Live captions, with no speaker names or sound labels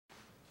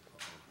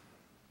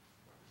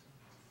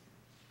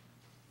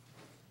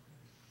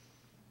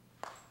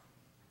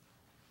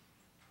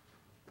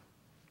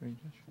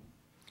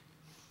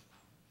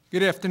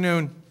Good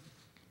afternoon,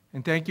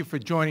 and thank you for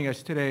joining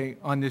us today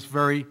on this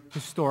very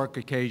historic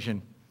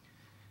occasion.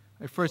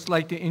 I'd first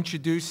like to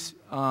introduce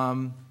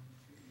NYS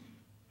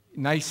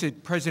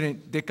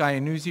President Dick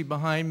Iannuzzi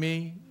behind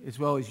me, as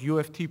well as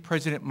UFT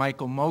President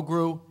Michael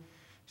Mulgrew,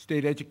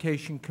 State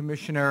Education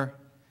Commissioner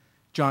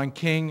John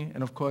King,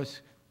 and of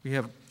course, we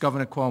have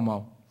Governor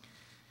Cuomo.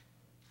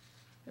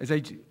 As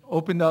I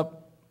opened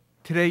up,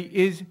 today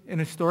is an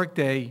historic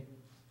day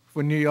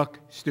for New York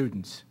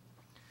students.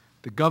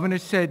 The governor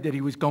said that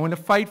he was going to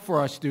fight for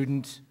our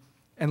students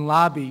and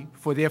lobby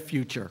for their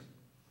future.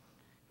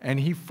 And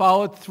he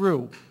followed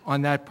through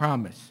on that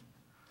promise.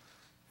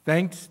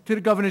 Thanks to the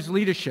governor's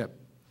leadership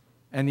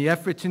and the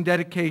efforts and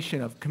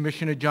dedication of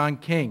Commissioner John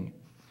King,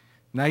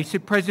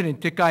 NYS President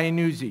Dick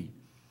Iannuzzi,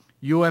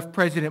 UF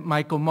President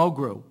Michael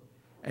Mulgrew,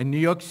 and New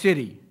York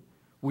City,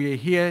 we are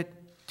here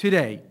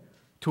today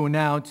to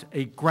announce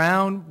a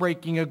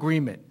groundbreaking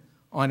agreement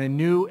on a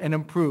new and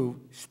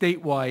improved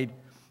statewide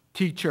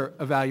teacher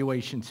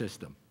evaluation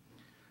system.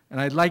 And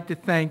I'd like to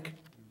thank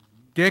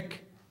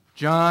Dick,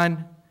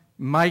 John,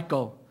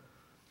 Michael,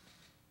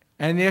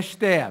 and their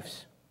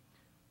staffs,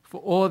 for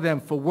all of them,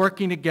 for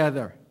working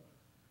together,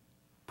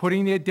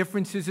 putting their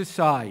differences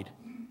aside,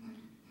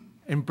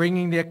 and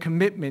bringing their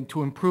commitment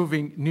to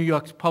improving New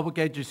York's public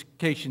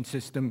education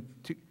system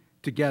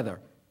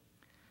together.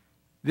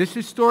 This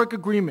historic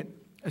agreement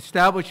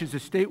establishes a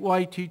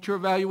statewide teacher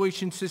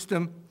evaluation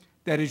system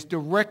that is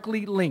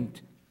directly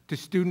linked to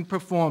student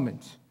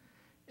performance,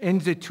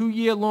 ends a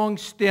 2-year-long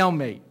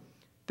stalemate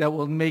that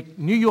will make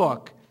New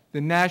York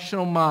the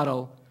national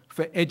model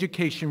for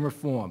education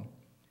reform.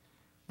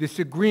 This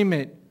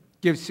agreement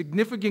gives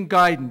significant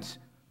guidance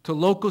to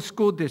local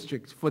school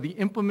districts for the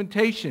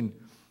implementation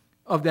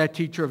of that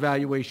teacher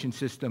evaluation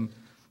system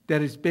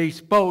that is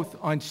based both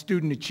on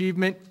student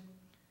achievement,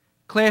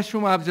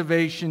 classroom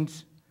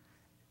observations,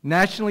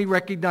 nationally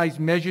recognized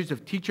measures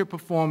of teacher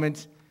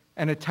performance,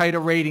 and a tighter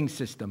rating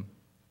system.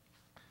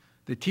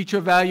 The teacher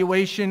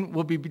evaluation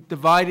will be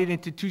divided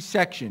into 2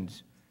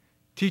 sections,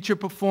 teacher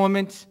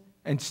performance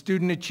and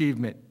student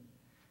achievement.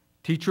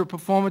 Teacher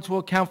performance will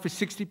account for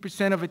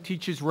 60% of a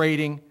teacher's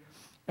rating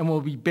and will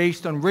be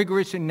based on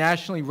rigorous and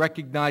nationally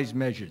recognized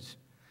measures.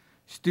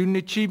 Student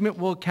achievement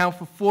will account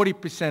for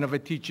 40% of a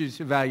teacher's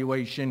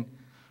evaluation,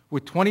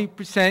 with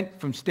 20%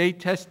 from state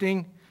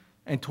testing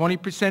and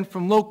 20%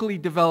 from locally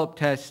developed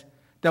tests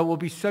that will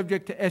be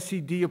subject to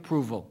SED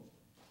approval.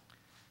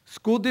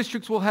 School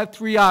districts will have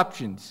 3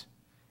 options,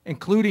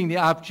 including the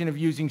option of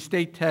using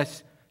state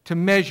tests to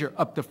measure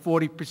up to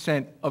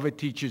 40% of a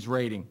teacher's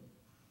rating.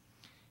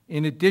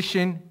 In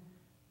addition,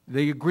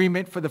 the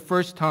agreement for the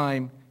first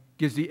time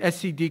gives the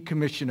SED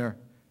Commissioner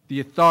the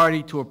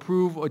authority to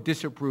approve or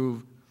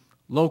disapprove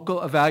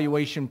local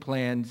evaluation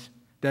plans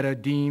that are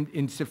deemed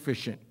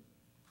insufficient.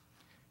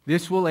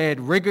 This will add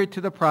rigor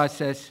to the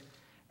process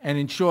and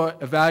ensure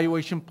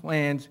evaluation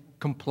plans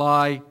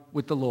comply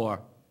with the law.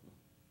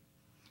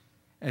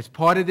 As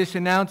part of this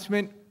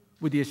announcement,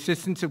 with the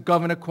assistance of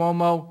Governor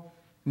Cuomo,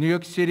 New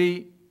York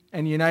City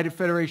and the United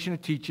Federation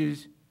of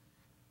Teachers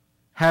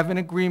have an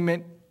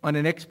agreement on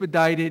an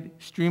expedited,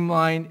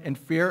 streamlined, and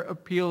fair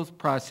appeals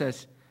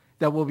process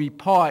that will be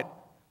part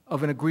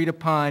of an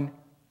agreed-upon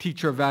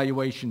teacher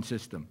evaluation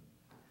system.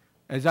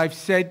 As I've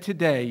said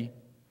today,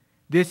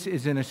 this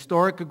is an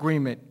historic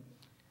agreement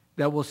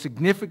that will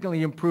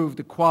significantly improve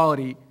the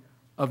quality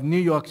of New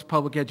York's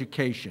public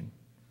education.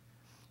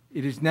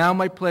 It is now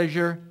my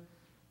pleasure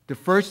to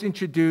first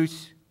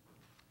introduce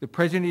the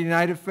President of the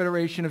United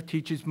Federation of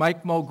Teachers,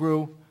 Mike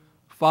Mulgrew,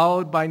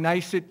 followed by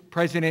NYS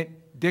President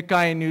Dick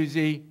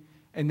Iannuzzi,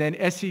 and then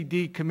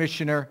SED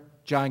Commissioner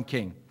John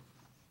King.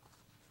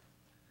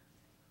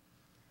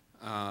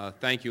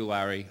 Thank you,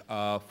 Larry.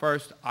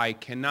 First, I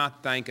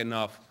cannot thank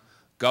enough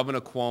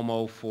Governor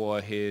Cuomo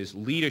for his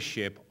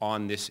leadership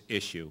on this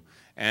issue.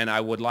 And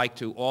I would like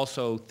to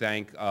also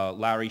thank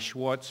Larry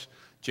Schwartz,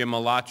 Jim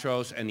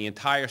Malatros, and the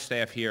entire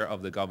staff here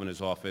of the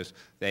Governor's office.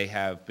 They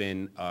have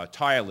been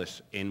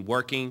tireless in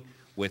working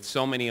with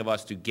so many of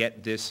us to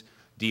get this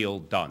deal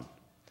done.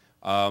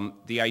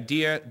 The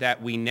idea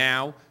that we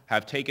now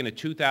have taken a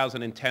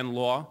 2010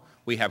 law,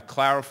 we have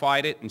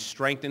clarified it and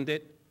strengthened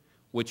it,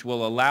 which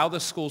will allow the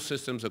school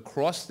systems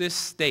across this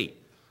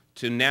state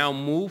to now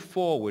move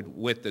forward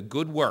with the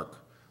good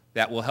work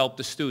that will help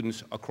the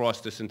students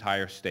across this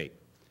entire state.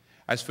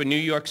 As for New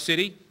York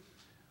City,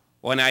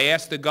 when I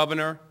asked the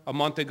governor a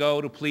month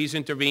ago to please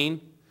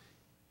intervene,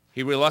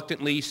 he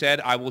reluctantly said,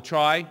 I will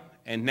try,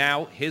 and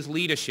now his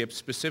leadership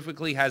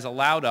specifically has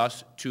allowed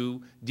us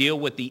to deal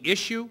with the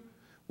issue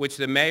which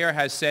the mayor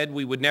has said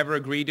we would never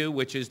agree to,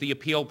 which is the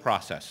appeal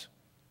process.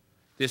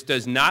 This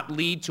does not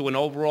lead to an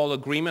overall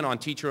agreement on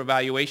teacher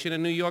evaluation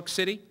in New York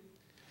City,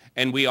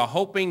 and we are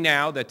hoping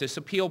now that this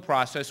appeal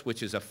process,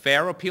 which is a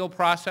fair appeal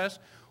process,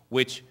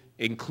 which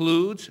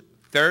includes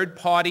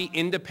third-party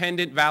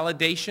independent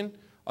validation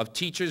of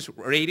teachers'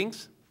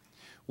 ratings,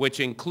 which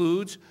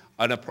includes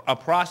a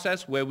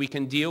process where we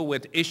can deal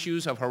with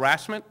issues of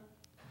harassment,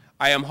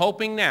 I am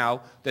hoping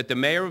now that the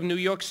mayor of New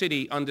York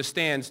City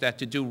understands that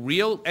to do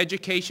real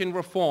education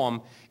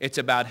reform, it's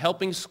about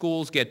helping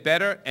schools get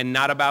better and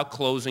not about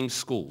closing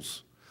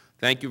schools.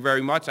 Thank you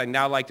very much. I'd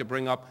now like to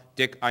bring up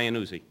Dick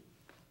Iannuzzi.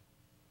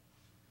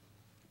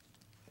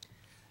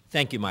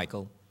 Thank you,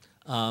 Michael.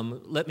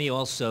 Let me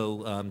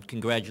also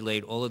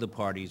congratulate all of the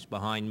parties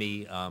behind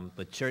me,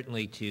 but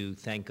certainly to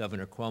thank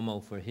Governor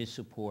Cuomo for his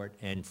support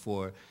and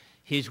for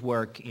his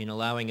work in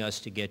allowing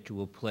us to get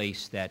to a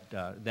place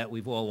that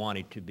we've all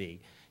wanted to be.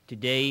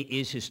 Today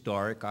is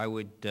historic. I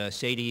would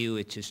say to you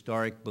it's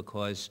historic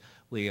because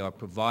we are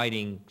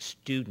providing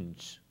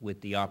students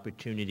with the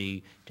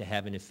opportunity to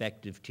have an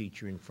effective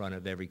teacher in front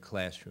of every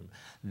classroom.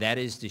 That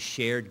is the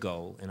shared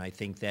goal, and I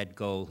think that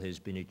goal has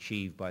been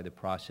achieved by the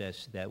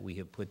process that we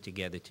have put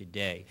together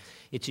today.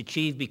 It's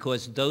achieved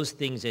because those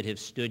things that have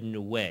stood in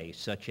the way,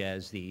 such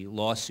as the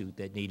lawsuit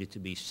that needed to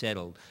be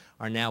settled,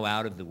 are now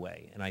out of the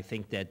way. And I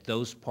think that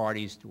those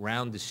parties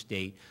around the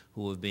state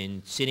who have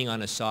been sitting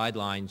on a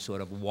sideline sort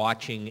of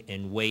watching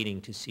and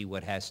waiting to see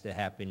what has to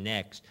happen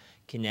next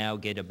can now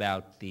get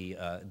about the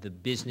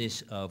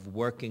business of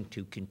working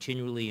to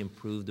continually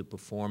improve the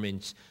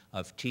performance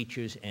of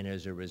teachers and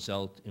as a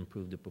result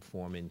improve the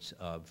performance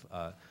of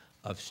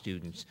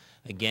students.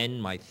 Again,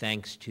 my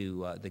thanks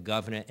to the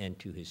governor and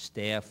to his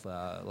staff.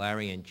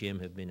 Larry and Jim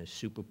have been a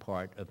super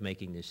part of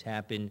making this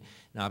happen,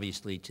 and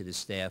obviously to the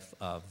staff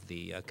of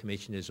the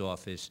Commissioner's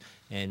office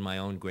and my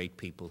own great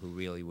people who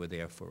really were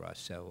there for us.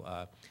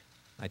 So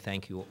I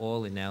thank you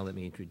all, and now let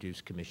me introduce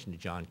Commissioner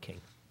John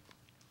King.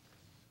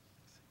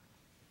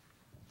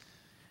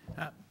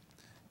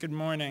 Good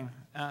morning,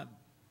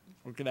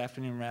 or good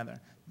afternoon,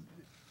 rather.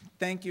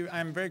 Thank you.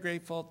 I'm very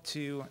grateful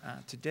to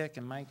Dick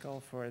and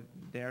Michael for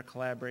their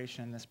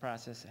collaboration in this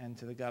process, and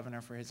to the governor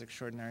for his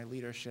extraordinary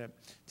leadership,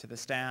 to the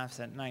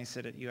staffs at NYS,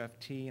 at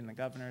UFT, and the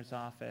governor's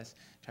office,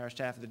 to our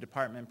staff of the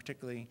department,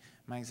 particularly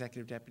my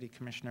executive deputy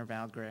commissioner,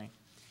 Val Gray.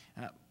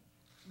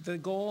 The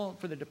goal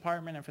for the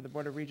department and for the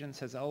Board of Regents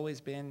has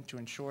always been to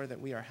ensure that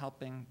we are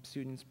helping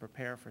students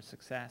prepare for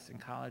success in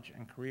college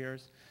and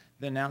careers.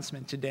 The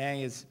announcement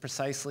today is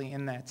precisely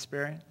in that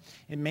spirit.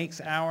 It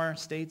makes our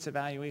state's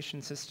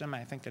evaluation system,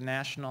 I think, a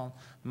national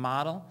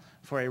model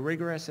for a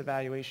rigorous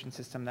evaluation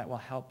system that will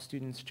help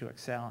students to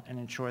excel and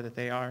ensure that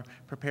they are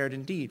prepared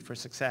indeed for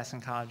success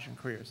in college and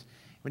careers.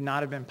 It would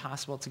not have been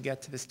possible to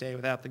get to this day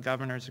without the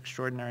governor's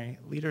extraordinary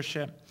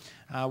leadership.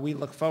 We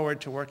look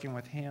forward to working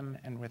with him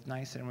and with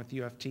NYS and with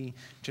UFT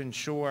to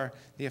ensure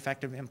the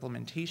effective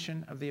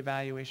implementation of the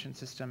evaluation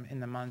system in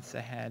the months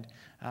ahead.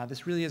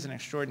 This really is an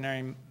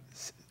extraordinary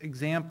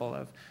example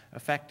of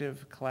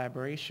effective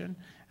collaboration.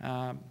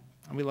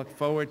 We look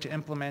forward to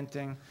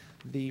implementing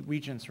the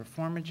Regents'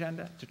 reform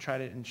agenda to try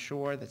to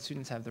ensure that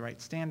students have the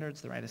right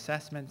standards, the right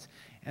assessments,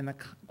 and the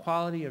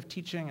quality of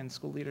teaching and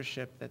school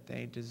leadership that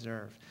they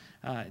deserve.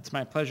 It's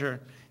my pleasure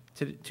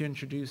to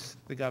introduce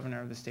the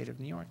governor of the state of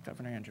New York,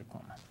 Governor Andrew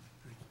Cuomo.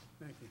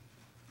 Thank you.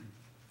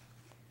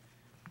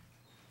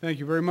 Thank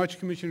you very much,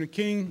 Commissioner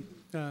King.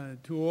 To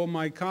all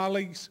my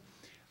colleagues,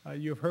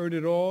 you've heard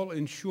it all.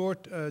 In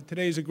short,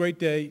 today is a great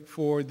day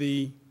for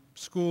the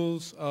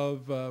schools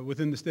of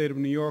within the state of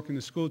New York and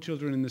the school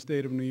children in the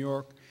state of New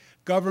York.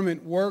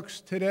 Government works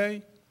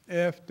today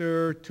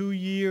after 2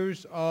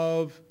 years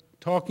of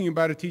talking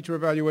about a teacher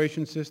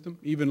evaluation system,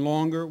 even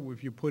longer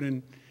if you put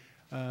in,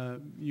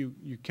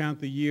 you count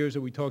the years that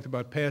we talked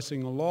about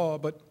passing a law.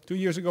 But 2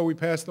 years ago we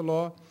passed the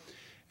law,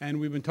 and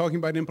we've been talking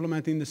about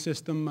implementing the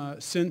system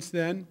since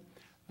then.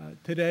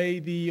 Today,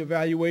 the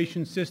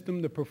evaluation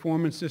system, the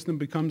performance system,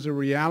 becomes a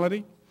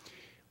reality.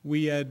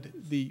 We had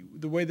the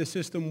way the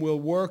system will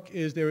work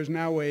is there is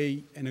now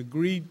an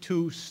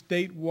agreed-to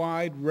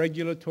statewide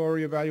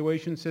regulatory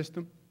evaluation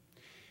system.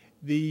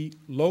 The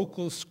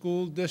local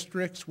school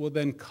districts will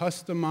then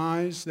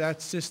customize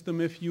that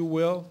system, if you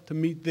will, to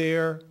meet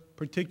their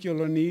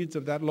particular needs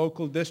of that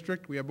local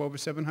district. We have over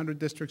 700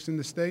 districts in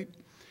the state.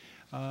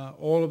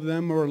 All of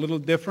them are a little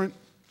different.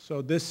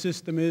 So this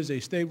system is a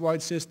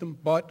statewide system,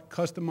 but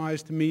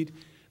customized to meet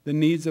the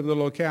needs of the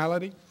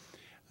locality.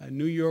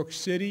 New York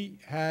City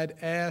had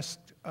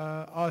asked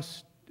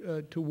us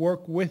to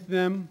work with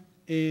them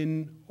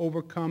in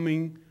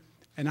overcoming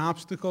an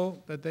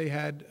obstacle that they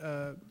had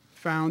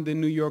found in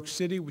New York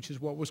City, which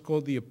is what was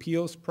called the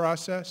appeals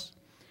process.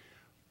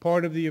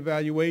 Part of the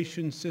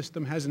evaluation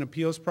system has an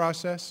appeals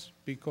process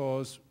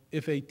because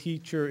if a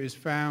teacher is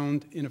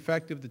found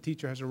ineffective, the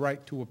teacher has a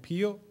right to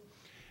appeal.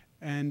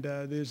 And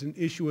there's an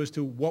issue as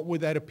to what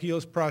would that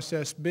appeals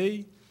process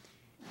be.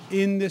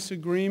 In this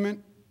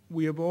agreement,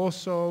 we have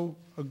also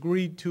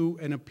agreed to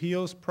an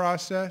appeals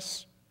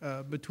process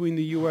between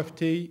the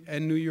UFT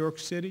and New York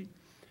City,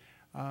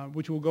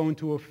 which will go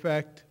into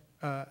effect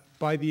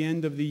by the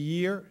end of the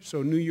year.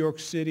 So New York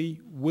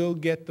City will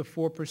get the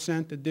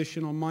 4%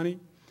 additional money,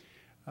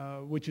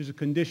 which is a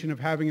condition of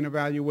having an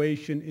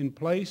evaluation in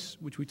place,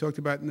 which we talked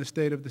about in the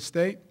state of the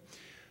state.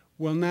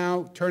 We'll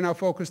now turn our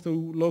focus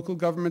to local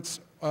governments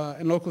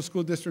and local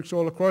school districts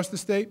all across the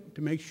state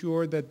to make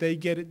sure that they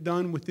get it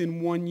done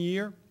within 1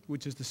 year,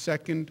 which is the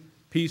second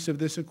piece of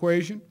this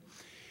equation.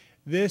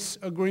 This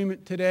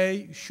agreement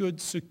today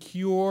should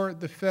secure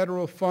the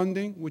federal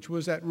funding, which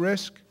was at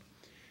risk.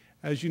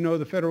 As you know,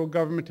 the federal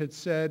government had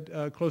said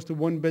close to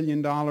 $1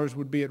 billion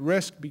would be at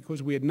risk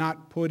because we had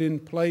not put in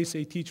place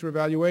a teacher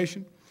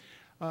evaluation.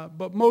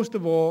 But most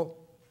of all,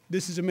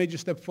 this is a major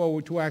step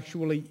forward to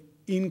actually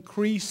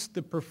increase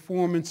the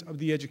performance of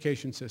the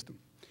education system.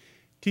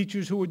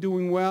 Teachers who are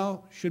doing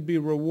well should be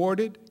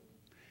rewarded.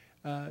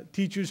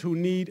 Teachers who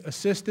need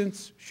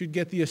assistance should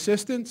get the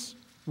assistance.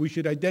 We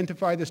should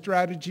identify the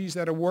strategies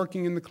that are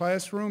working in the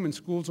classroom in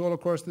schools all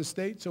across the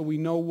state so we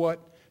know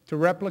what to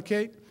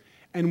replicate.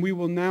 And we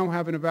will now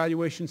have an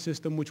evaluation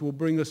system which will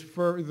bring us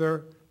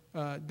further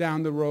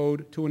down the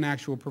road to an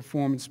actual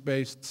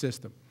performance-based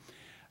system.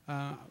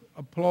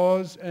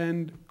 Applause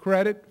and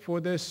credit for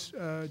this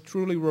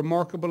truly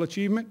remarkable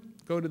achievement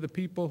go to the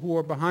people who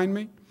are behind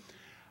me.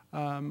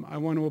 I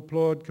want to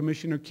applaud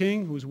Commissioner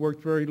King, who's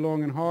worked very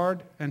long and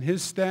hard, and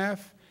his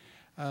staff.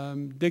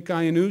 Dick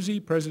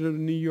Iannuzzi, President of the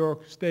New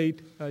York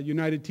State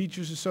United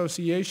Teachers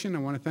Association, I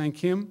want to thank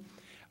him.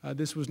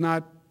 This was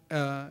not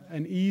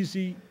an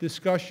easy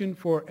discussion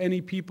for any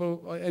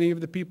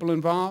of the people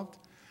involved.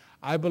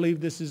 I believe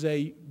this is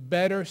a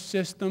better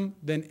system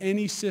than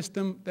any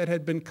system that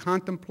had been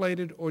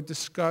contemplated or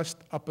discussed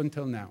up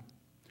until now.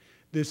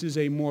 This is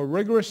a more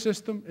rigorous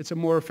system. It's a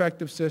more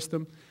effective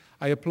system.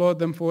 I applaud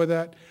them for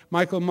that.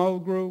 Michael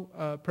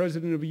Mulgrew,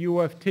 President of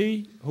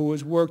UFT, who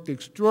has worked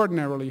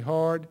extraordinarily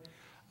hard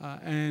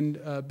and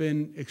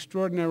been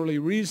extraordinarily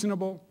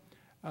reasonable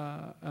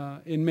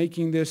in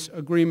making this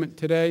agreement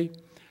today.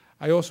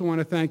 I also want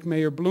to thank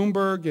Mayor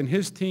Bloomberg and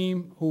his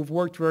team, who've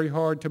worked very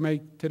hard to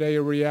make today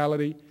a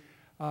reality.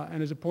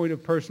 And as a point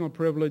of personal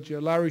privilege,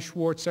 Larry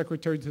Schwartz,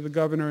 Secretary to the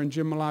Governor, and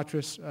Jim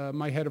Malatras,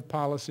 my head of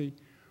policy,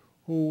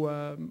 who,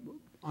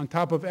 on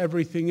top of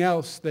everything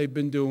else they've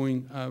been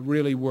doing,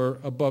 really were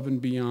above and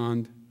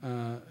beyond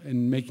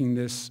in making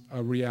this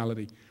a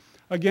reality.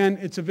 Again,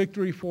 it's a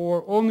victory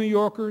for all New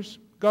Yorkers.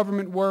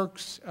 Government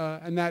works,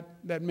 and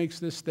that makes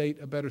this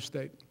state a better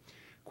state.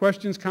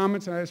 Questions,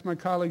 comments? I ask my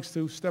colleagues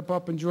to step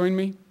up and join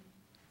me.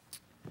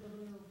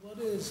 What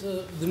is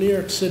the New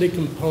York City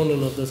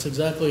component of this?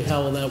 Exactly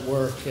how will that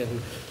work, and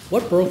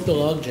what broke the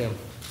logjam?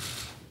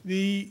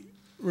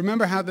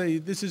 Remember how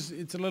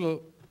it's a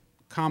little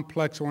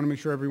complex. I want to make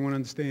sure everyone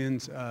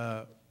understands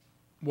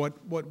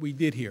what we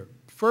did here.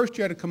 First,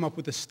 you had to come up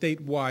with a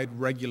statewide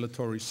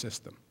regulatory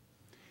system.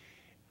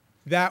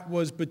 That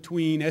was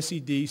between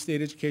SED,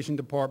 State Education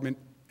Department,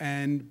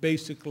 and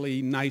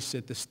basically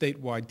NYS, the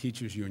statewide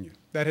teachers union.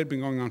 That had been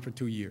going on for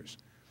 2 years.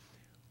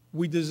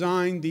 We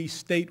designed the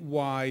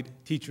statewide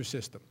teacher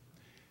system.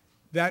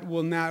 That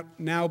will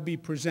now be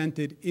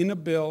presented in a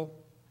bill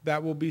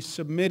that will be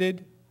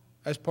submitted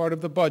as part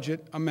of the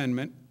budget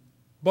amendment,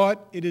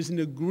 but it is an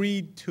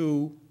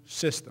agreed-to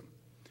system.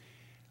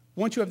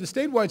 Once you have the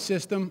statewide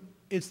system,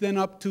 it's then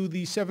up to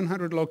the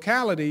 700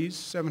 localities,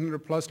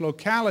 700-plus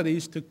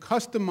localities, to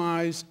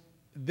customize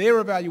their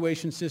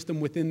evaluation system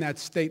within that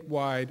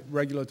statewide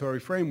regulatory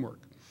framework.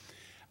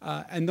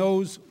 And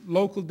those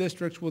local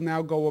districts will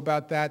now go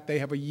about that. They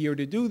have a year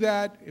to do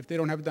that. If they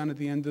don't have it done at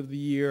the end of the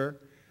year,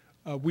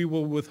 we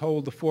will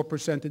withhold the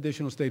 4%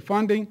 additional state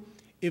funding.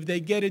 If they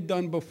get it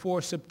done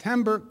before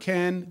September,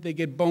 they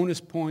get bonus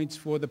points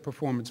for the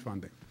performance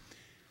funding.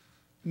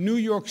 New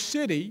York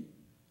City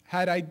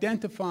had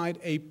identified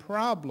a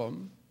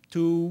problem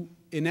to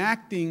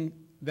enacting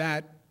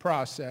that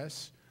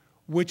process,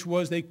 which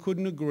was they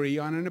couldn't agree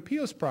on an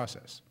appeals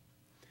process.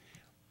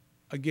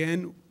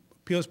 Again,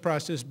 appeals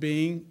process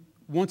being,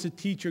 once a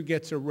teacher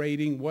gets a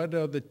rating, what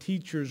are the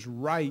teacher's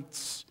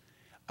rights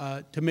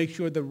to make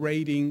sure the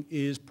rating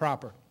is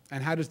proper?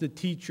 And how does the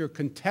teacher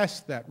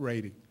contest that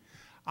rating?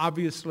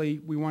 Obviously,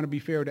 we want to be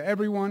fair to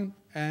everyone,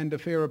 and a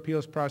fair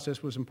appeals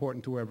process was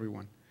important to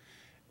everyone.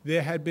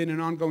 There had been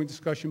an ongoing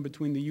discussion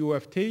between the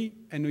UFT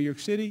and New York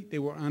City. They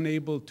were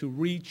unable to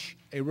reach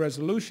a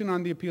resolution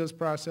on the appeals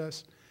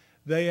process.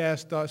 They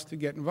asked us to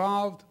get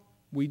involved.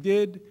 We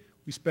did.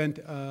 We spent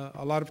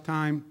a lot of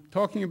time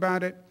talking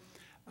about it.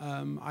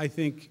 I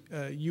think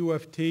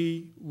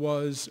UFT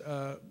was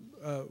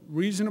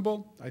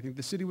reasonable. I think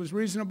the city was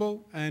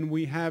reasonable. And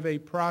we have a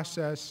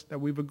process that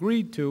we've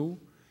agreed to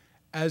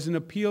as an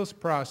appeals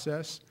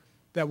process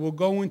that will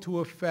go into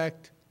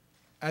effect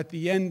at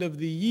the end of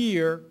the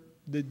year,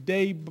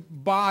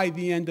 by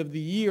the end of the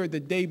year, the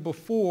day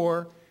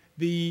before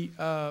the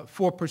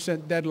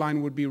 4%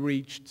 deadline would be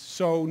reached.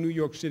 So New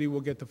York City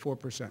will get the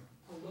 4%.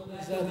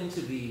 Is that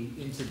into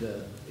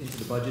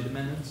the budget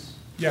amendments?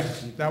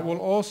 Yes, that will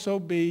also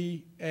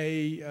be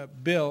a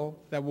bill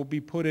that will be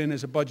put in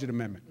as a budget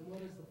amendment. And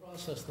what is the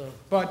process, though?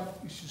 But,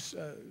 excuse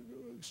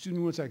me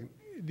one second.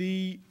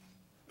 It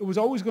was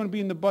always going to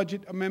be in the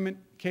budget amendment,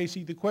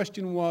 Casey. The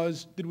question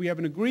was, did we have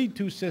an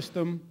agreed-to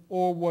system,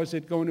 or was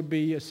it going to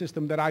be a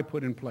system that I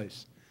put in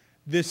place?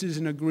 This is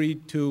an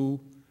agreed-to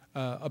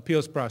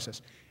appeals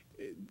process.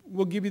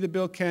 We'll give you the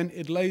bill, Ken.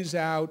 It lays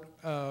out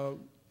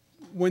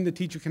when the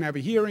teacher can have a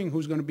hearing,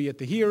 who's going to be at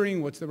the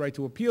hearing, what's the right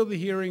to appeal the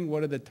hearing,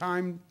 what are the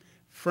time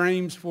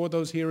frames for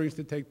those hearings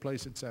to take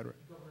place, et cetera.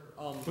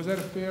 Was that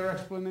a fair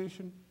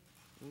explanation?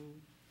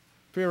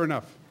 Fair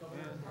enough.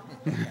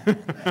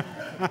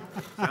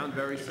 Sounds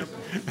very simple.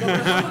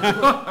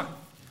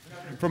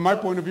 From my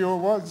point of view, it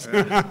was.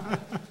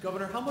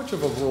 Governor, how much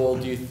of a role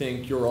do you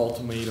think your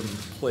ultimatum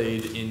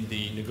played in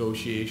the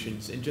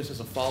negotiations? And just as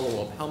a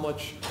follow-up, how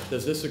much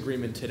does this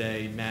agreement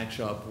today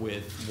match up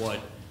with what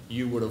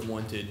you would have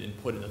wanted and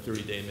put in the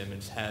 30-day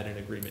amendments had an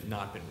agreement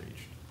not been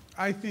reached?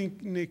 I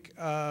think, Nick,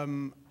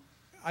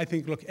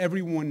 look,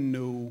 everyone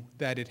knew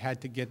that it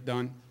had to get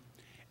done.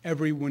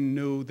 Everyone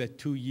knew that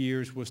 2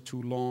 years was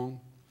too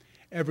long.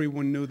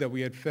 Everyone knew that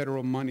we had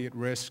federal money at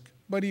risk.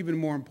 But even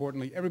more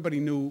importantly, everybody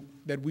knew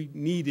that we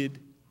needed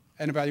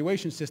an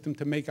evaluation system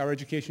to make our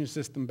education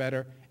system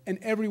better. And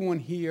everyone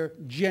here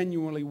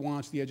genuinely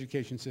wants the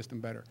education system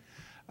better.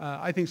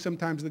 I think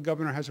sometimes the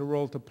governor has a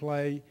role to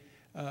play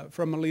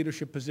from a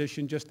leadership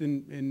position just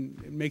in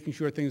making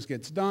sure things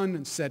gets done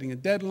and setting a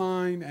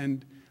deadline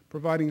and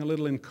providing a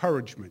little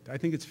encouragement. I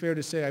think it's fair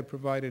to say I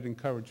provided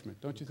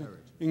encouragement, don't you think?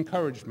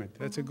 Encouragement,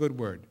 that's a good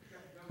word.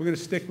 We're going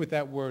to stick with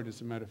that word,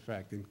 as a matter of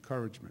fact,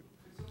 encouragement.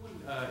 Could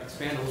someone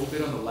expand a little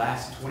bit on the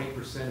last 20%?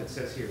 It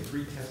says here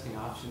 3 testing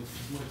options.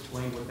 Could someone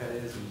explain what that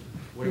is and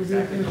what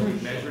exactly are we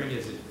measuring?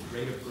 Is it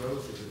rate of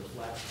growth? Is it a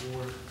flat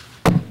score?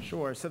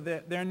 Sure. So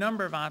there are a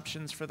number of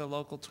options for the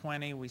Local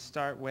 20. We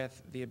start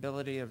with the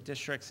ability of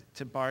districts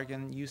to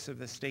bargain use of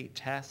the state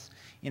tests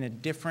in a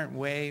different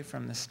way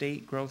from the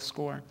state growth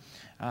score.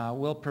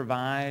 We'll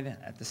provide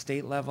at the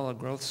state level a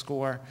growth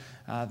score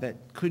that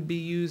could be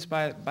used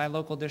by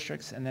local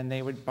districts, and then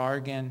they would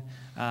bargain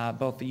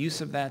both the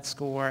use of that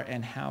score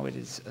and how it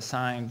is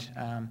assigned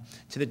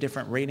to the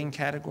different rating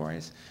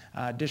categories.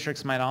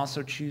 Districts might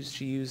also choose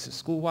to use a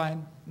school-wide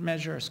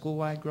measure, a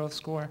school-wide growth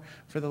score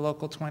for the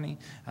Local 20.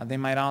 They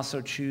might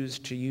also choose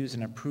to use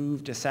an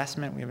approved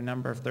assessment. We have a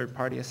number of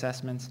third-party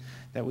assessments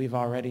that we've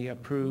already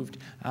approved.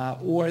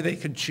 Or they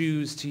could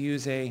choose to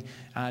use a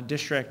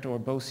district or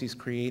BOCES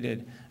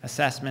created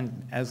assessment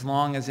as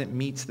long as it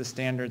meets the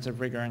standards of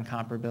rigor and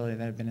comparability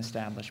that have been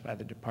established by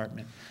the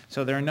department.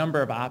 So there are a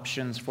number of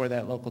options for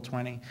that Local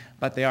 20,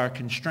 but they are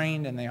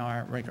constrained and they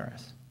are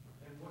rigorous.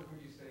 And what would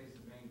you say is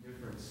the main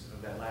difference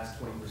of that last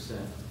 20%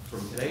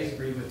 from today's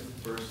agreement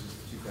versus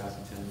the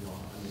 2010 law?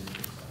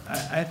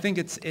 I think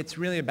it's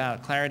really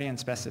about clarity and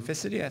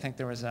specificity. I think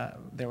there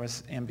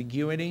was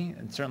ambiguity,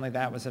 and certainly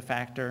that was a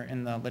factor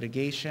in the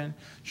litigation,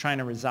 trying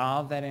to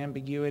resolve that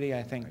ambiguity.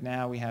 I think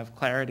now we have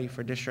clarity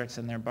for districts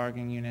and their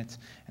bargaining units,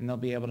 and they'll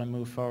be able to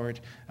move forward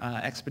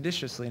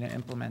expeditiously to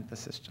implement the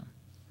system.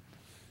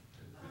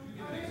 Could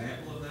you give an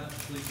example of that,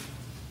 please?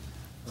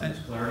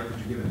 Clarity, could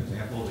you give an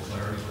example of the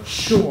clarity?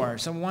 Sure.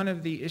 So one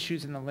of the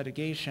issues in the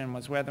litigation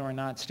was whether or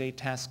not state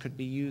tests could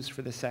be used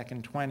for the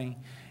second 20.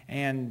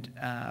 And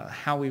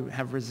how we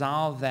have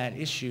resolved that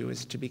issue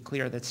is to be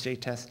clear that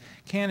state tests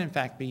can in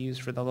fact be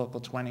used for the Local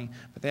 20,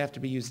 but they have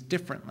to be used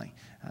differently.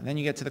 Then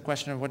you get to the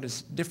question of what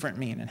does different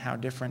mean and how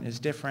different is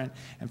different.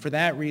 And for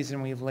that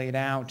reason, we've laid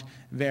out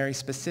very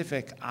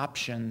specific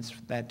options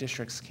that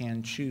districts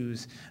can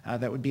choose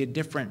that would be a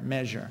different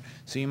measure.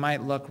 So you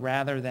might look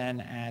rather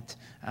than at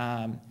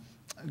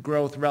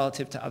growth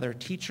relative to other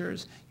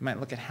teachers. You might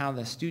look at how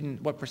the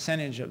student, what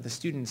percentage of the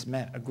students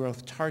met a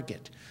growth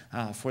target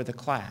for the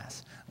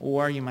class.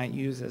 Or you might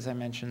use, as I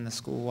mentioned, the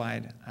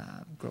school-wide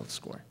growth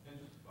score. And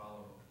just to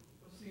follow,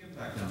 what's the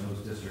impact on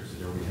those districts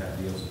that already have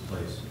deals in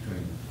place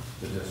between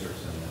the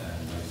districts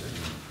and NYS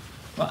agreement?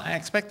 Well, I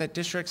expect that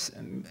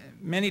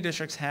many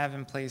districts have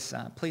in place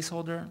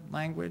placeholder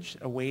language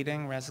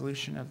awaiting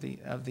resolution of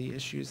the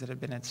issues that have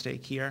been at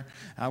stake here.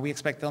 We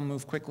expect they'll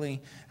move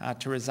quickly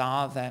to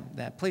resolve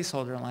that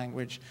placeholder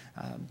language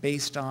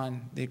based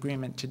on the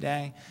agreement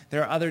today.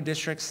 There are other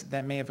districts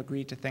that may have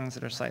agreed to things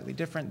that are slightly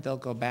different. They'll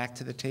go back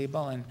to the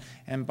table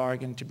and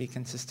bargain to be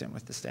consistent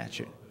with the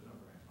statute.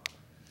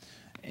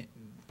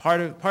 Part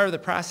of the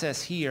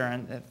process here,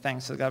 and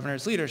thanks to the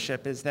governor's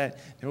leadership, is that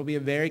there will be a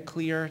very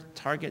clear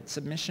target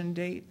submission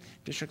date.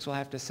 Districts will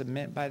have to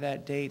submit by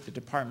that date. The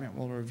department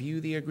will review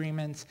the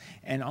agreements,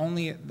 and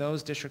only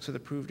those districts with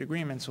approved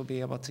agreements will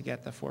be able to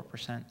get the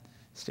 4%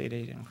 state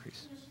aid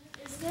increase.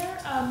 Is there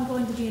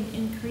going to be an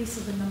increase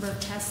of the number of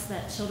tests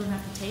that children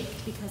have to take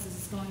because this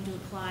is going to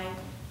apply,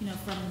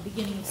 from the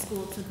beginning of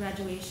school to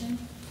graduation?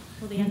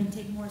 Will they have to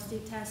take more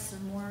state tests, or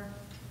more?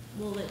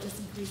 Will it just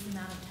increase the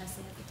amount of tests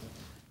they have to take?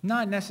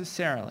 Not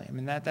necessarily. I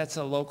mean, that's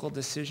a local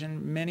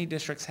decision. Many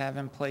districts have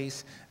in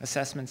place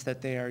assessments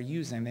that they are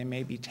using. They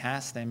may be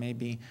tasks, they may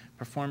be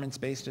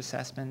performance-based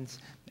assessments,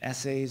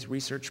 essays,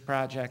 research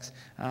projects.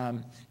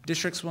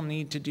 Districts will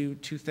need to do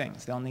two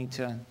things. They'll need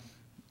to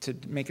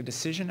make a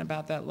decision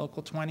about that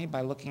Local 20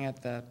 by looking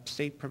at the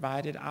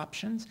state-provided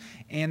options,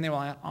 and they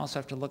will also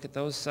have to look at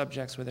those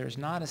subjects where there's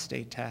not a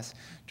state test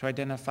to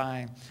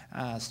identify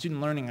student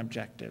learning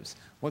objectives,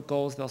 what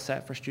goals they'll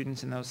set for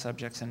students in those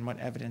subjects, and what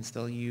evidence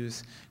they'll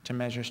use to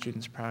measure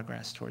students'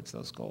 progress towards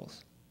those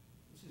goals.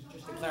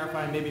 Just to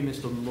clarify, maybe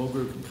Mr.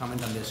 Mulgrew can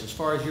comment on this. As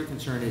far as you're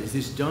concerned, is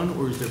this done,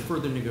 or is there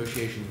further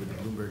negotiation with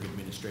the Bloomberg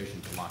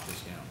administration to lock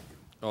this down?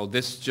 Oh,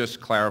 this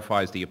just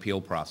clarifies the appeal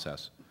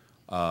process.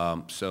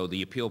 So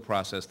the appeal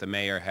process, the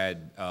mayor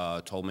had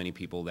told many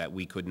people that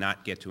we could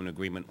not get to an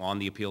agreement on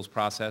the appeals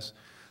process.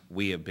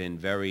 We have been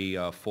very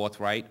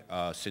forthright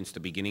since the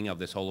beginning of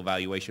this whole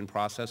evaluation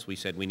process. We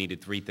said we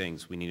needed three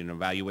things. We need an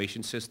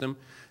evaluation system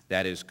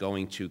that is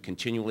going to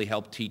continually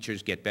help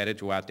teachers get better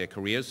throughout their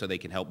careers so they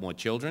can help more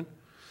children.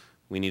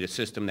 We need a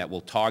system that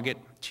will target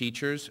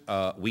teachers'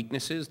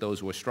 weaknesses, those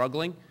who are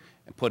struggling,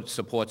 and put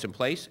supports in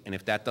place. And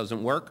if that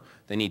doesn't work,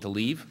 they need to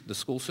leave the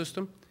school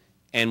system.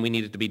 And we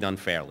need it to be done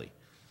fairly.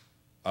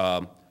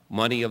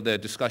 Many of the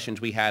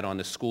discussions we had on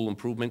the school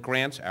improvement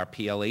grants, our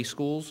PLA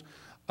schools,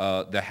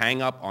 the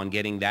hang-up on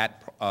getting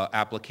that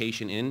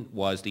application in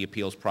was the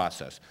appeals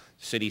process.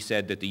 The city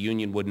said that the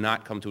union would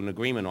not come to an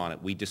agreement on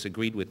it. We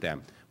disagreed with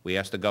them. We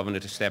asked the governor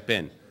to step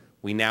in.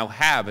 We now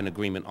have an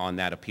agreement on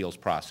that appeals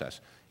process.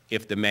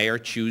 If the mayor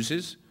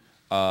chooses,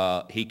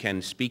 he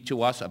can speak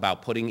to us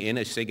about putting in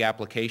a SIG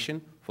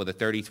application for the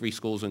 33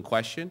 schools in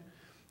question.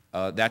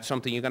 That's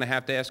something you're going to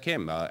have to ask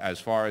him. As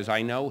far as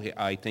I know,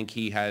 I think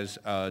he has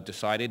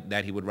decided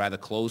that he would rather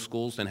close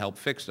schools than help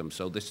fix them.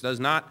 So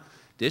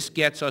this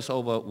gets us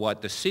over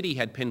what the city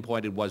had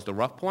pinpointed was the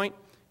rough point.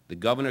 The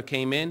governor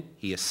came in,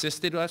 he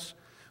assisted us.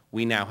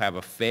 We now have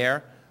a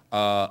fair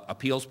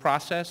appeals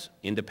process.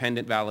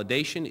 Independent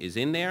validation is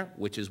in there,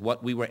 which is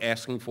what we were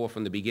asking for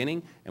from the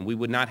beginning, and we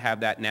would not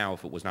have that now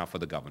if it was not for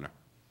the governor.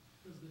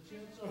 Does the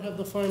chancellor have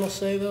the final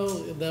say, though?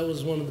 That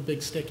was one of the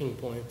big sticking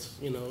points,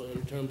 you know,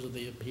 in terms of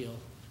the appeal.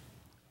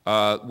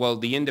 Well,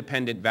 the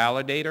independent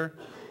validator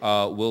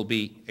will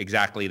be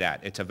exactly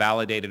that. It's a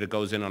validator that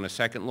goes in on a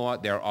second law.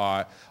 There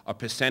are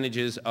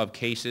percentages of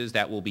cases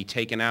that will be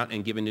taken out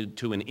and given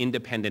to an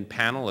independent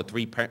panel, a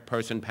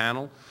three-person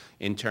panel,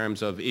 in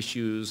terms of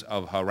issues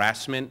of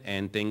harassment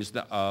and things,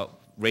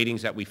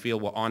 ratings that we feel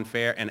were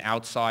unfair and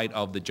outside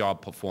of the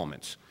job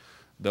performance.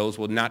 Those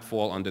will not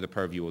fall under the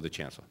purview of the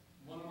chancellor.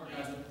 One more,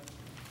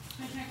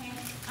 Commissioner King,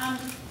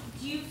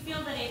 do you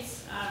feel that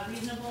it's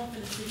reasonable for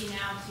the city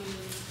now to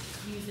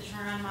use the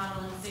turnaround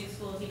model in 6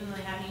 schools, even though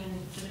they haven't even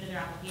submitted their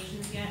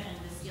applications yet and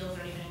the deals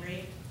aren't even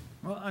agreed?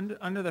 Well,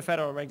 under the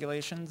federal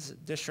regulations,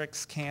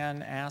 districts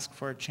can ask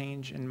for a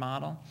change in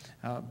model.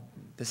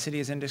 The city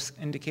has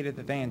indicated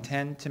that they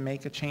intend to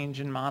make a change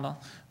in model.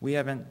 We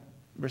haven't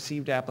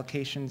received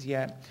applications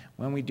yet.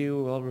 When we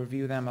do, we'll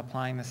review them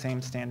applying the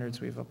same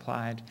standards we've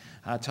applied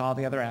to all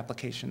the other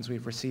applications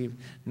we've received,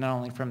 not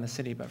only from the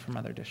city, but from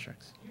other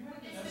districts.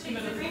 This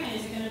agreement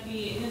is going to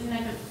be, isn't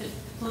that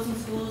closing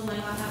schools and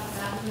letting on top of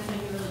that is going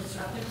to be really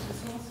disruptive to the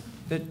schools?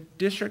 The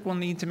district will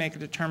need to make a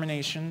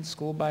determination,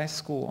 school by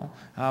school,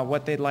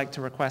 what they'd like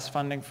to request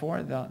funding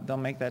for. They'll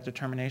make that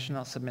determination.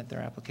 They'll submit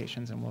their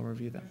applications, and we'll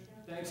review them.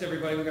 Thanks,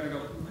 everybody. We're going to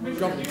go.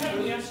 Commissioner, do you have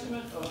any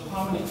estimate of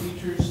how many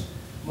teachers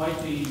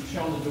might be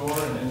shown the door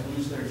and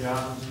lose their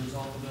jobs as a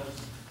result of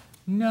this?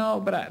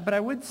 No, but I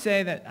would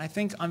say that I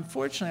think,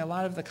 unfortunately, a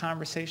lot of the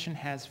conversation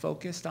has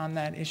focused on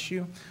that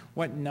issue,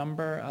 what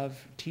number of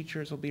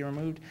teachers will be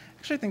removed.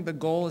 Actually, I think the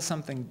goal is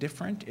something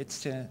different.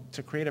 It's to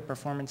create a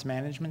performance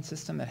management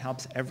system that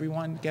helps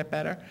everyone get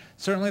better.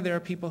 Certainly, there are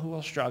people who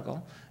will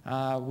struggle.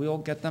 We'll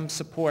get them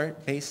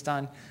support based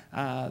on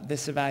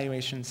this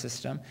evaluation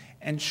system.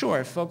 And sure,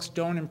 if folks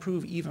don't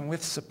improve even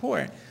with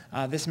support,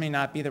 this may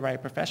not be the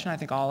right profession. I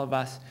think all of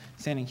us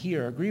standing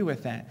here agree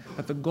with that.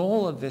 But the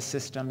goal of this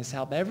system is to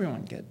help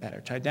everyone get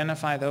better, to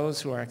identify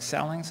those who are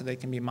excelling so they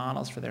can be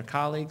models for their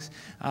colleagues,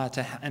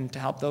 and to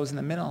help those in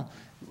the middle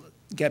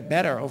get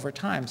better over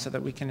time so that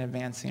we can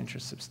advance the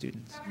interests of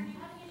students. Governor, do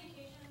you have any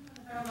indication from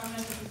the federal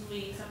government that this will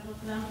be acceptable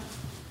to them?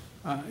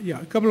 Yeah,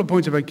 a couple of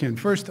points if I can.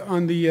 First,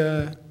 on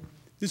the,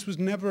 this was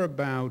not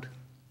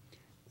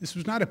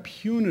a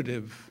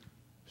punitive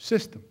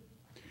system.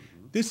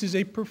 This is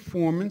a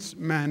performance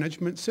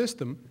management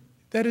system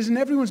that is in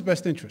everyone's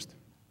best interest.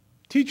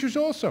 Teachers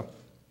also.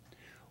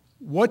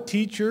 What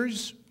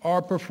teachers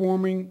are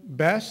performing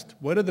best?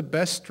 What are the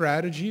best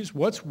strategies?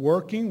 What's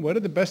working? What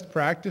are the best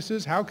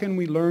practices? How can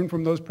we learn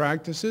from those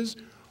practices?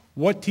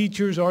 What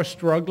teachers are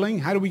struggling?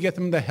 How do we get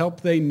them the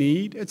help they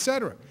need, et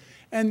cetera?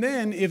 And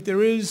then if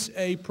there is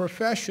a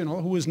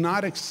professional who is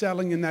not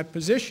excelling in that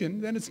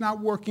position, then it's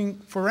not working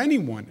for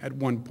anyone at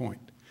one point.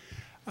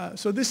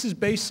 So this is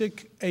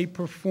a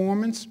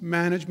performance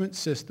management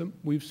system.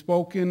 We've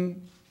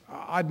spoken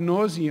ad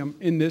nauseum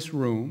in this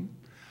room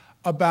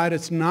about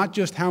it's not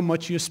just how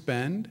much you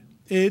spend,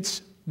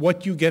 it's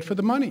what you get for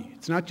the money.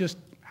 It's not just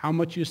how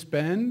much you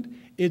spend,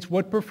 it's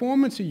what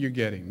performance you're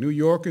getting. New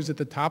York is at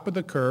the top of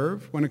the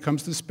curve when it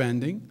comes to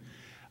spending.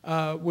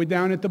 We're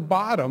down at the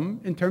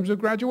bottom in terms of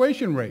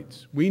graduation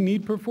rates. We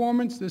need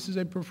performance. This is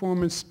a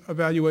performance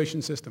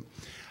evaluation system.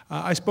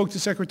 I spoke to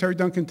Secretary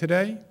Duncan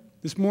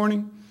this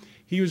morning.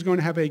 He was going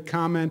to have a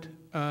comment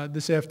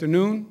this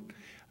afternoon.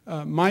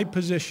 My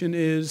position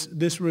is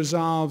this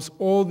resolves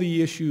all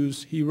the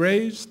issues he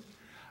raised.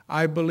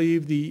 I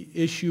believe the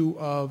issue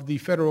of the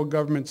federal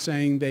government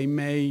saying they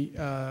may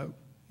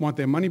want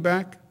their money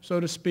back, so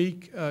to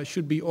speak,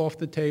 should be off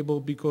the table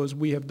because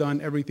we have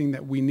done everything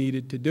that we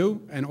needed to do,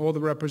 and all the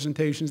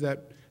representations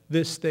that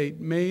this state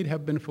made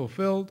have been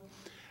fulfilled.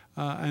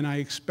 and I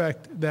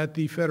expect that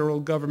the federal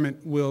government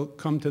will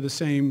come to the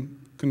same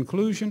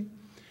conclusion.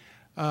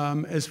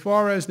 As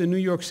far as the New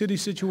York City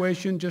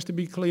situation, just to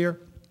be clear,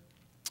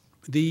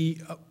 the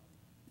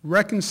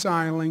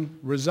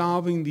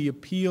resolving the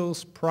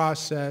appeals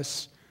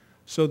process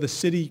so the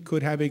city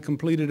could have a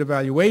completed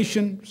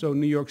evaluation, so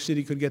New York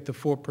City could get to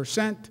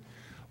 4%,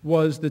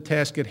 was the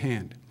task at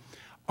hand.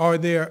 Are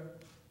there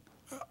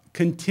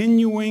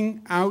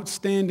continuing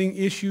outstanding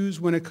issues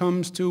when it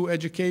comes to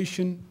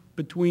education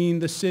between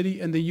the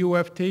city and the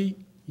UFT?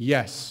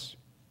 Yes.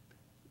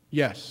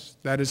 Yes,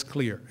 that is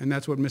clear, and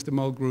that's what Mr.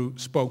 Mulgrew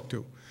spoke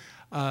to.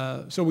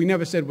 So we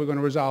never said we're going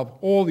to resolve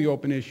all the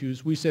open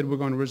issues. We said we're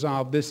going to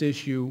resolve this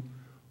issue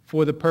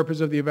for the purpose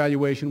of the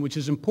evaluation, which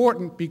is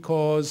important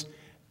because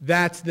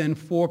that's then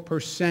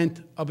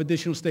 4% of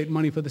additional state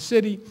money for the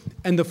city,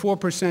 and the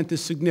 4%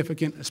 is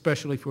significant,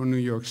 especially for New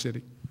York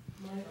City.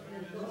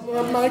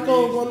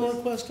 Michael, one more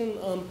question.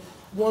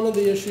 One of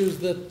the issues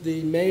that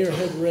the mayor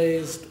had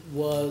raised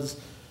was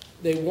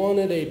they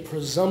wanted a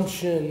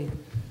presumption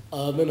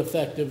of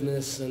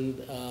ineffectiveness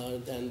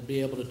and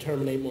be able to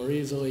terminate more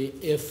easily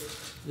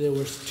if there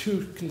was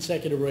 2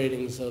 consecutive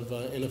ratings of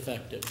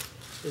ineffective.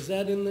 Is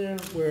that in there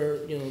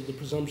where, you know, the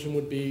presumption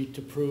would be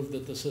to prove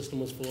that the system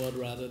was flawed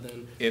rather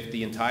than? If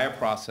the entire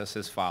process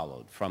is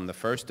followed, from the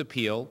first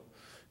appeal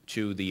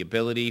to the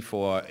ability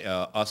for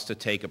us to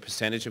take a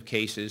percentage of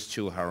cases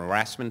to a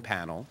harassment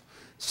panel,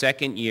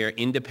 second year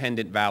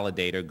independent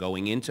validator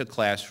going into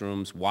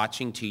classrooms,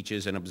 watching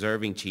teachers and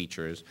observing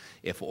teachers,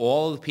 if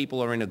all the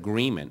people are in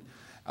agreement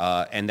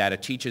and that a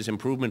teacher's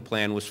improvement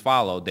plan was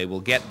followed, they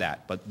will get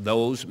that. But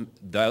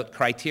the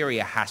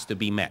criteria has to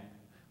be met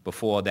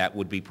before that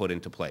would be put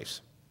into place.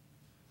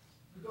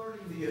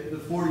 Regarding the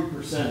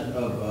 40%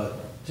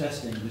 of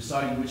testing,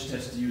 deciding which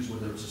test to use,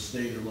 whether it's a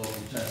state or local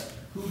test,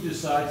 who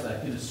decides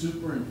that? Can a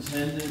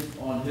superintendent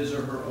on his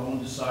or her own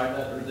decide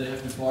that, or do they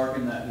have to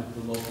bargain that with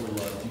the local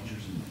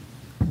teachers?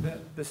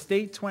 The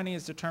state 20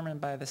 is determined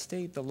by the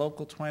state. The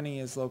local 20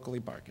 is locally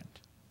bargained.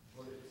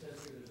 Well, it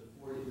says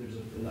here there's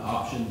an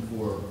option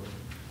for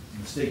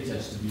the state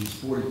test to be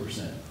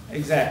 40%.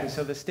 Exactly.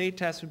 So the state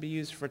test would be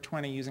used for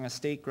 20 using a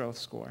state growth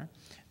score.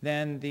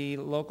 Then the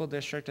local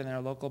district and their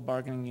local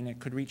bargaining unit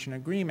could reach an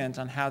agreement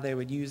on how they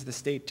would use the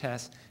state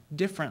test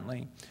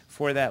differently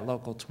for that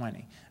local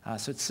 20.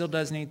 So it still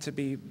does need to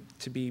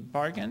be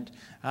bargained,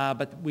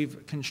 but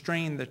we've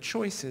constrained the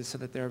choices so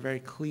that there are very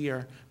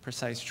clear,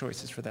 precise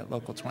choices for that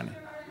local 20.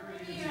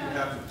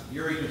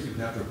 Your agency would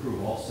have to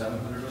approve all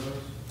 700 of those?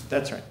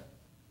 That's right.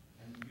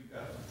 And you've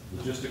got,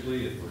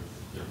 logistically, if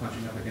they're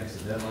punching up against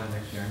the deadline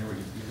next January,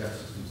 you've got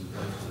systems in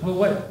place?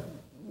 Well,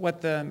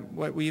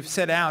 what we've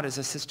set out is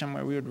a system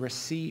where we would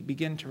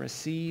begin to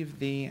receive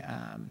the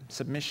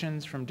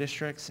submissions from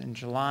districts in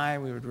July.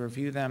 We would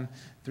review them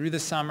through the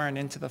summer and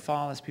into the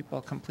fall as people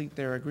complete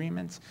their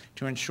agreements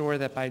to ensure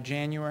that by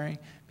January,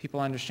 people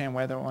understand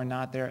whether or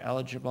not they're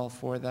eligible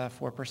for the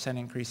 4%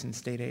 increase in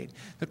state aid.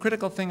 The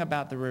critical thing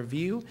about the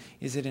review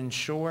is it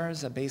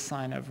ensures a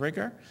baseline of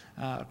rigor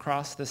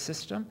across the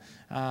system.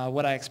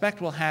 What I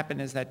expect will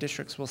happen is that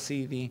districts will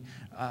see the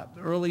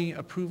early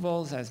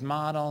approvals as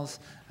models,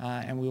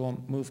 and we will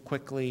move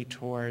quickly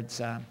towards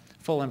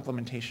full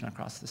implementation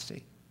across the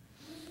state.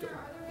 Are there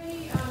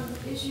any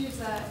issues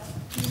that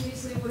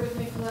previously would have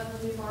been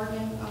collectively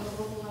bargained on the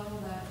local level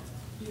that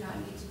do not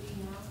need to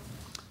be now?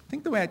 I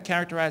think the way I'd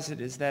characterize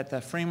it is that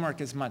the framework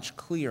is much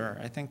clearer.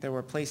 I think there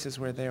were places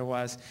where there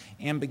was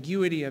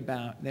ambiguity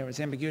about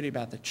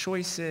the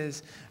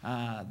choices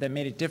that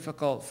made it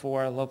difficult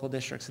for local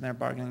districts and their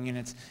bargaining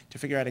units to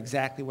figure out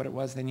exactly what it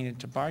was they needed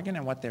to bargain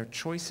and what their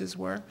choices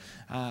were.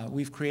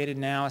 We've created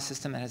now a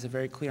system that has a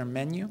very clear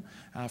menu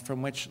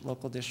from which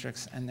local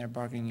districts and their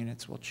bargaining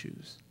units will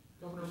choose.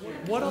 Governor,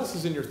 what else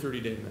is in your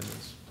 30-day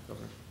amendments,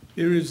 Governor?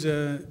 There is,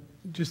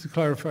 just to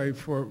clarify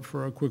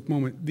for a quick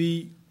moment,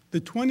 the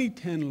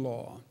 2010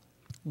 law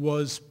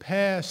was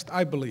passed,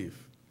 I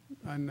believe,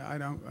 and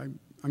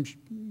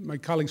my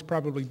colleagues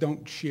probably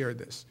don't share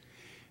this.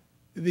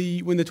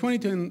 When the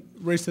 2010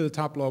 Race to the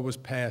Top law was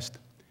passed,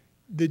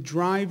 the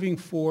driving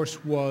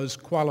force was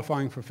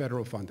qualifying for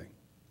federal funding.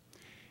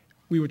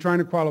 We were trying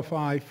to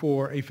qualify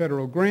for a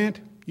federal grant.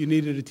 You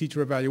needed a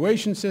teacher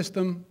evaluation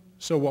system.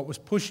 So what was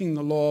pushing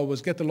the law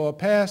was get the law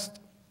passed.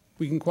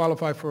 We can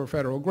qualify for a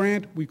federal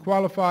grant. We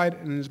qualified,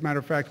 and as a matter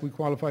of fact, we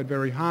qualified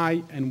very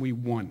high, and we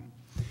won.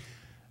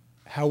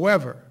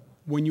 However,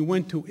 when you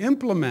went to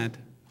implement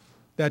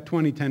that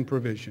 2010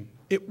 provision,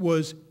 it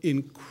was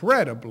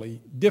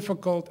incredibly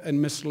difficult and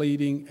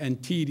misleading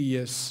and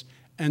tedious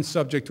and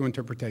subject to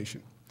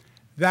interpretation.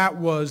 That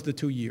was the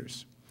 2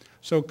 years.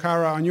 So,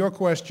 Kara, on your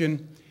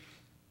question,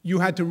 you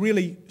had to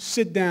really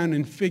sit down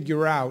and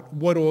figure out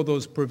what all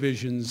those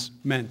provisions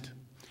meant.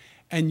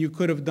 And you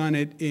could have done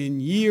it in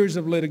years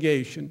of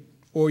litigation,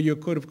 or you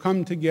could have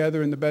come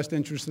together in the best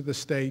interest of the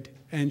state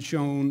and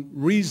shown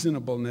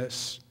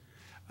reasonableness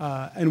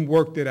and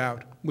worked it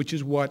out, which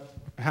is what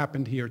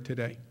happened here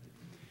today.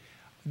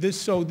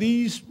 So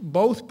these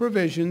both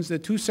provisions, the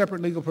two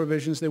separate legal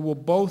provisions, they will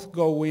both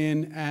go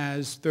in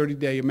as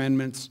 30-day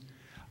amendments.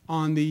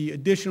 On the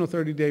additional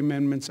 30-day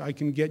amendments, I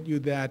can get you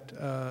that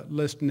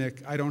list,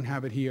 Nick. I don't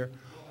have it here.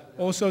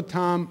 Also,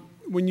 Tom,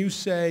 when you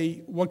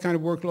say what kind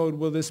of workload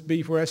will this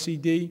be for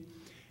SED,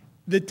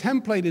 the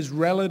template is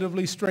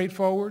relatively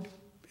straightforward.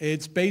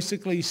 It's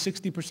basically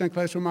 60%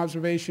 classroom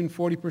observation,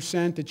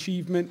 40%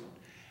 achievement,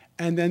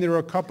 and then there are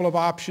a couple of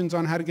options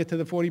on how to get to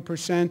the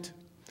 40%.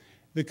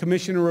 The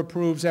commissioner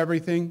approves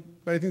everything,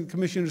 but I think the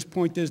commissioner's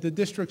point is the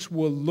districts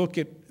will look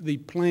at the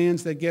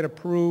plans that get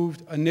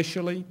approved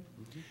initially.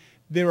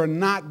 There are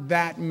not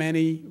that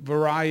many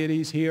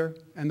varieties here,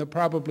 and they'll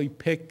probably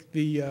pick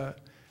the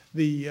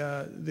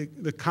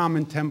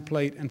common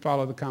template and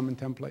follow the common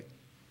template.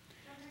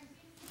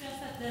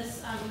 Suggest that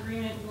this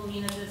agreement will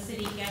mean that the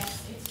city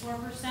gets its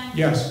 4%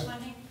 Yes.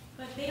 funding,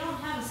 but they don't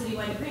have a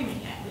citywide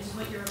agreement yet, which is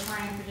what you're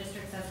requiring for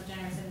districts as of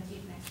January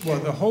 17th next year.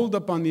 Well, the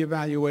holdup on the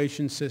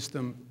evaluation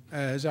system,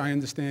 as I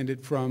understand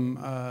it from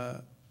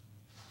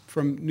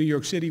New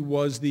York City,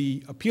 was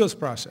the appeals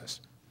process.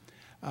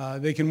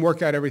 They can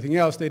work out everything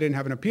else. They didn't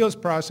have an appeals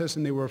process,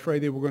 and they were afraid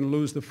they were going to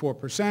lose the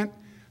 4%.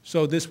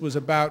 So this was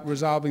about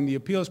resolving the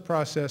appeals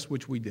process,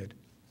 which we did.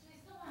 They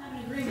still don't have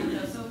an agreement,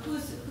 though, so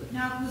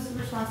whose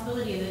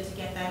responsibility is it to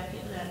get that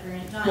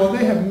agreement done? Well,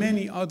 they have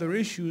many other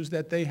issues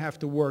that they have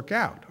to work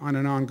out on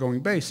an ongoing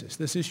basis.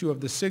 This issue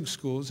of the SIG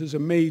schools is a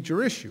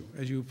major issue,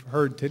 as you've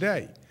heard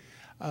today.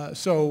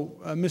 So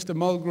Mr.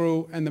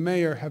 Mulgrew and the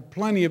mayor have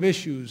plenty of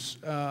issues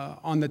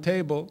on the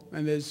table,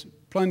 and there's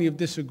plenty of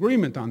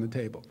disagreement on the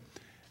table.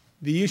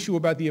 The issue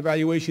about the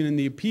evaluation and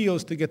the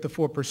appeals to get the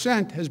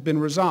 4% has been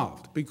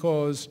resolved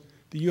because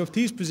the U of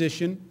T's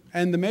position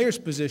and the mayor's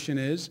position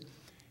is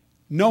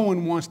no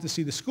one wants to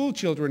see the school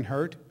children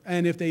hurt,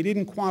 and if they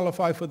didn't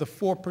qualify for the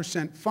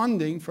 4%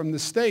 funding from the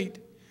state,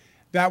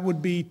 that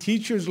would be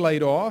teachers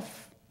laid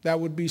off, that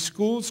would be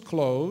schools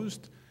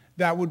closed,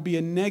 that would be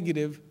a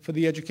negative for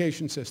the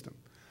education system.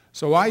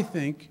 So I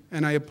think,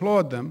 and I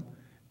applaud them,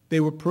 they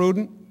were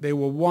prudent, they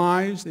were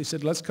wise, they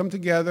said let's come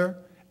together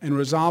and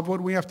resolve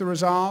what we have to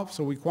resolve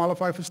so we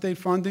qualify for state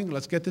funding.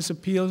 Let's get this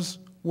appeals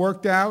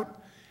worked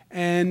out,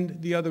 and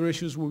the other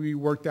issues will be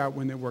worked out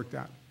when they're worked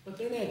out. But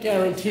they're not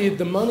guaranteed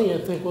the money. I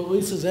think what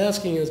Lisa's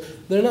asking is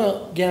they're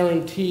not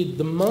guaranteed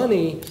the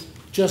money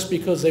just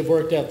because they've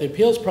worked out the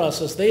appeals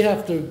process. They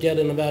have to get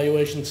an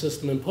evaluation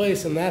system in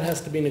place, and that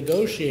has to be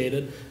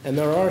negotiated, and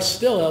there are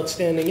still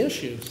outstanding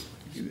issues.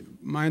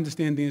 My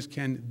understanding is,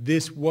 Ken,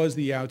 this was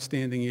the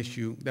outstanding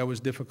issue that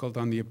was difficult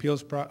on the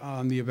appeals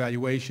on the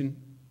evaluation.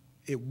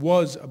 It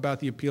was about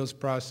the appeals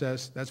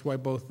process. That's why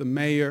both the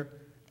mayor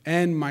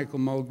and Michael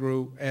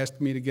Mulgrew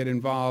asked me to get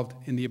involved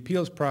in the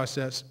appeals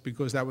process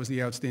because that was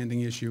the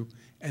outstanding issue,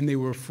 and they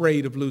were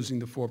afraid of losing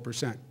the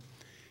 4%.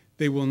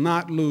 They will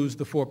not lose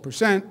the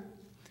 4%.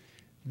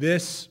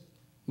 This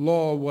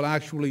law will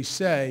actually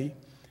say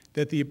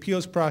that the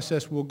appeals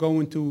process will go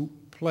into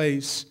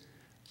place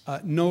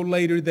no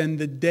later than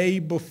the day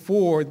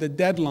before the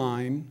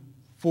deadline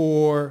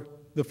for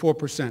the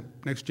 4%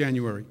 next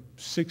January.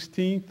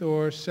 16th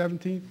or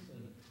 17th?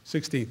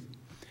 16th.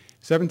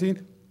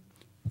 17th?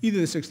 Either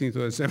the 16th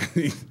or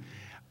the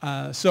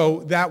 17th.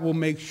 So that will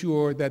make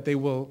sure that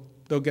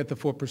they'll get the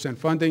 4%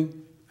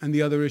 funding, and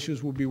the other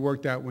issues will be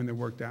worked out when they're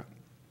worked out.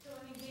 So,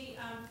 I mean,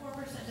 the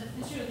 4%,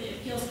 the issue of the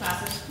appeals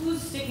process,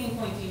 whose sticking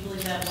point do you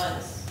believe that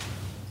was?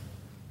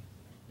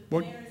 The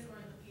mayor's or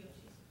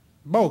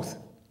the POG's? Both.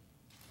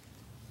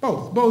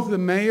 Both the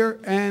mayor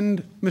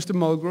and Mr.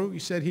 Mulgrew, you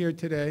said here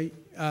today,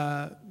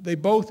 they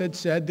both had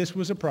said this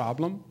was a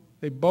problem.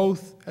 They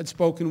both had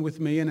spoken with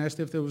me and asked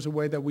if there was a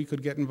way that we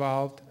could get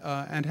involved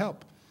and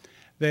help.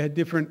 They had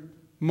different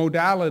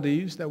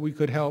modalities that we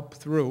could help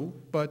through,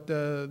 but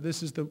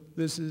this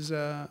is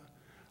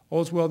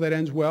all's well that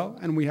ends well,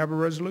 and we have a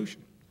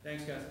resolution.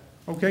 Thanks, guys.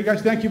 Okay,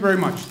 guys, thank you very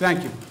much.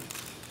 Thank you.